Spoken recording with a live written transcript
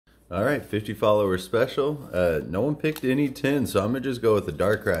All right, 50 follower special. No one picked any 10, so I'm gonna just go with the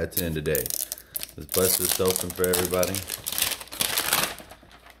Darkrai 10 today. Let's bust this open for everybody.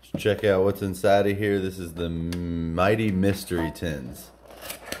 Let's check out what's inside of here. This is the Mighty Mystery 10s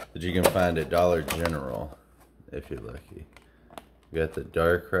that you can find at Dollar General if you're lucky. We got the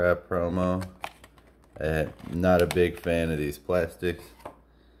Darkrai promo. I'm not a big fan of these plastics.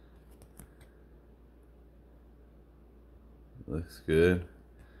 Looks good.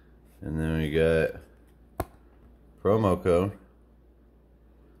 And then we got promo code.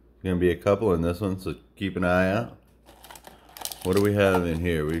 There's gonna be a couple in this one, so keep an eye out. What do we have in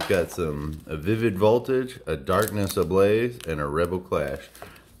here? We've got a Vivid Voltage, a Darkness Ablaze, and a Rebel Clash.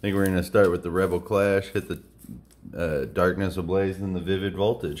 I think we're gonna start with the Rebel Clash, hit the Darkness Ablaze, and the Vivid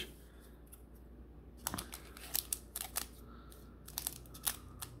Voltage.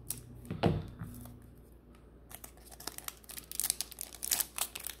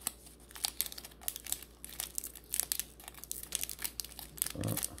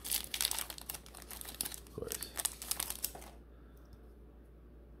 Of course.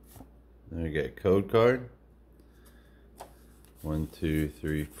 Then we got code card. 1, 2,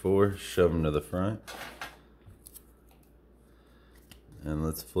 3, 4. Shove them to the front. And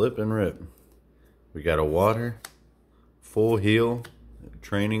let's flip and rip. We got a water, full heal,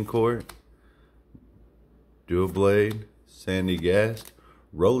 training court, dual blade, sandy gas,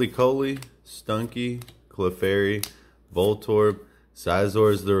 roly-coly, stunky, Clefairy, Voltorb,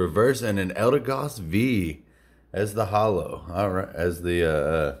 Sizor is the reverse, and an Eldegoss V as the holo. All right, as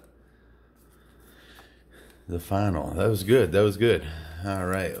the final. That was good. That was good. All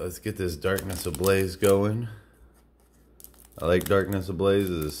right, let's get this Darkness Ablaze going. I like Darkness Ablaze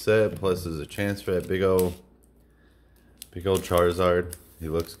as a set, plus there's a chance for that big old Charizard. He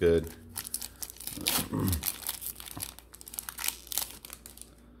looks good.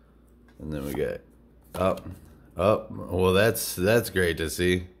 And then we got up. Well, that's great to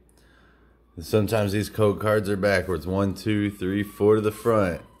see. Sometimes these code cards are backwards. 1, 2, 3, 4 to the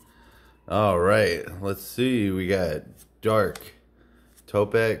front. All right, let's see. We got Dark,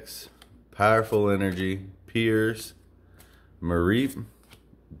 Topex, Powerful Energy, Piers, Mareep,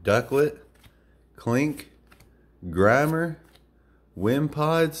 Ducklet, Clink, Grimer,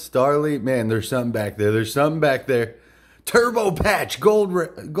 Wimpod, Starly. Man, there's something back there. There's something back there. Turbo Patch,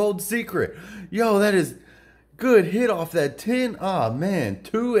 Gold Secret. Yo, that is good hit off that 10. Ah, man,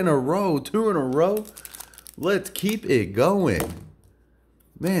 2 in a row. 2 in a row. Let's keep it going.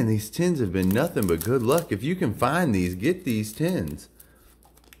 Man, these 10s have been nothing but good luck. If you can find these, get these 10s.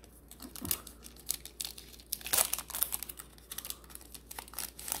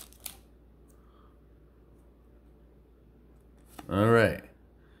 All right,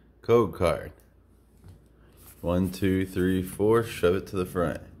 code card. 1, 2, 3, 4. Shove it to the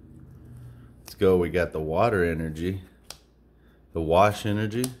front. Let's go. We got the Water Energy, the Wash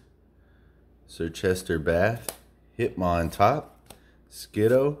Energy, Sir Chester Bath, Hitmon Top,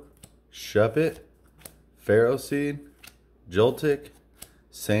 Skiddo, Shuppet, Pharaoh Seed, Joltik,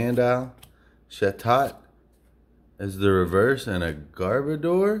 Sandile, Chatot as the reverse, and a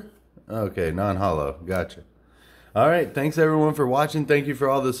Garbodor. Okay, non-holo. Gotcha. All right, thanks everyone for watching. Thank you for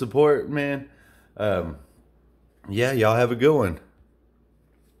all the support, man. Yeah, y'all have a good one.